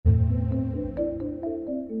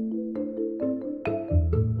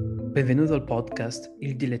Benvenuto al podcast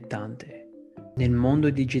Il Dilettante. Nel mondo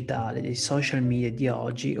digitale dei social media di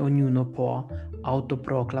oggi ognuno può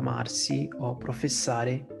autoproclamarsi o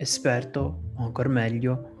professare esperto o ancora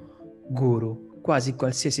meglio guru, quasi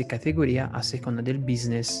qualsiasi categoria a seconda del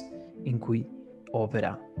business in cui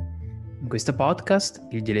opera. In questo podcast,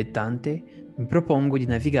 Il Dilettante, mi propongo di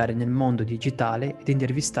navigare nel mondo digitale ed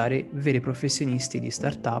intervistare veri professionisti di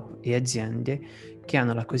startup e aziende che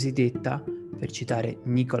hanno la cosiddetta, per citare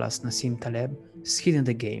Nicholas Nassim Taleb, skin in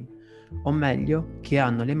the game, o meglio, che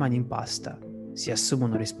hanno le mani in pasta, si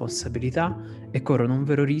assumono responsabilità e corrono un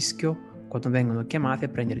vero rischio quando vengono chiamati a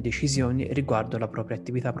prendere decisioni riguardo la propria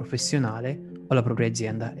attività professionale o la propria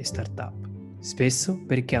azienda e startup. Spesso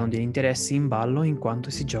perché hanno degli interessi in ballo in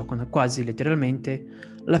quanto si giocano quasi letteralmente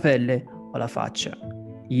la pelle o la faccia.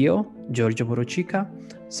 Io, Giorgio Borocica,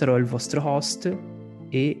 sarò il vostro host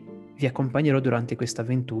e vi accompagnerò durante questa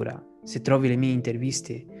avventura. Se trovi le mie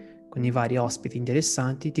interviste con i vari ospiti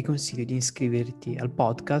interessanti, ti consiglio di iscriverti al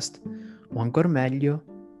podcast o ancora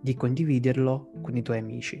meglio di condividerlo con i tuoi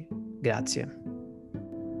amici. Grazie.